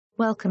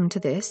Welcome to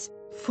this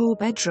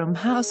 4-bedroom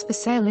house for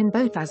sale in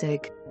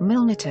Bothasig,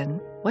 Milnerton,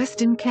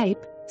 Western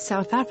Cape,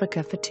 South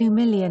Africa for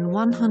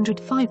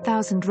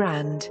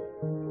R2,105,000.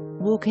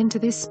 Walk into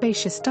this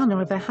spacious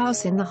stunner of a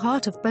house in the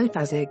heart of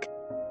Bothasig.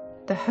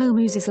 The home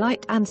oozes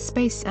light and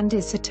space and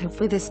is setoff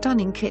with a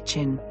stunning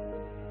kitchen.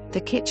 The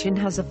kitchen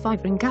has a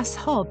 5-ring gas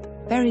hob,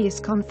 very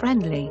eskom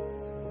friendly.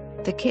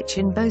 The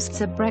kitchen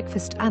boasts a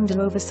breakfast and an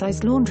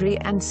oversized laundry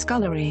and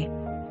scullery.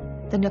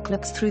 The nook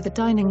looks through the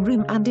dining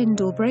room and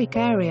indoor break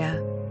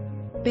area.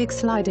 Big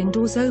sliding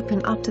doors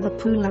open up to the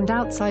pool and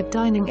outside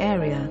dining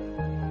area.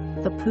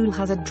 The pool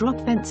has a drop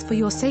fence for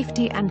your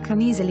safety and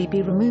can easily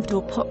be removed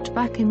or popped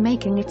back in,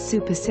 making it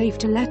super safe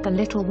to let the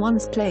little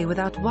ones play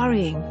without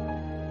worrying.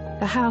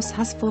 The house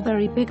has 4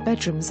 very big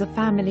bedrooms, a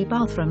family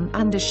bathroom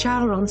and a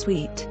shower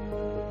ensuite.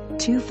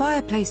 2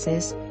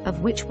 fireplaces, of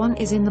which one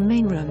is in the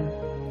main room.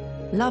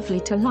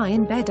 Lovely to lie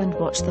in bed and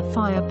watch the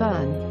fire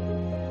burn.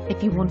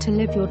 If you want to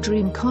live your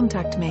dream,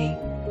 contact me.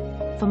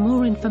 For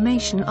more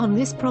information on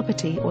this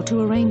property or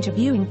to arrange a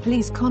viewing,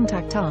 please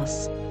contact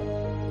us.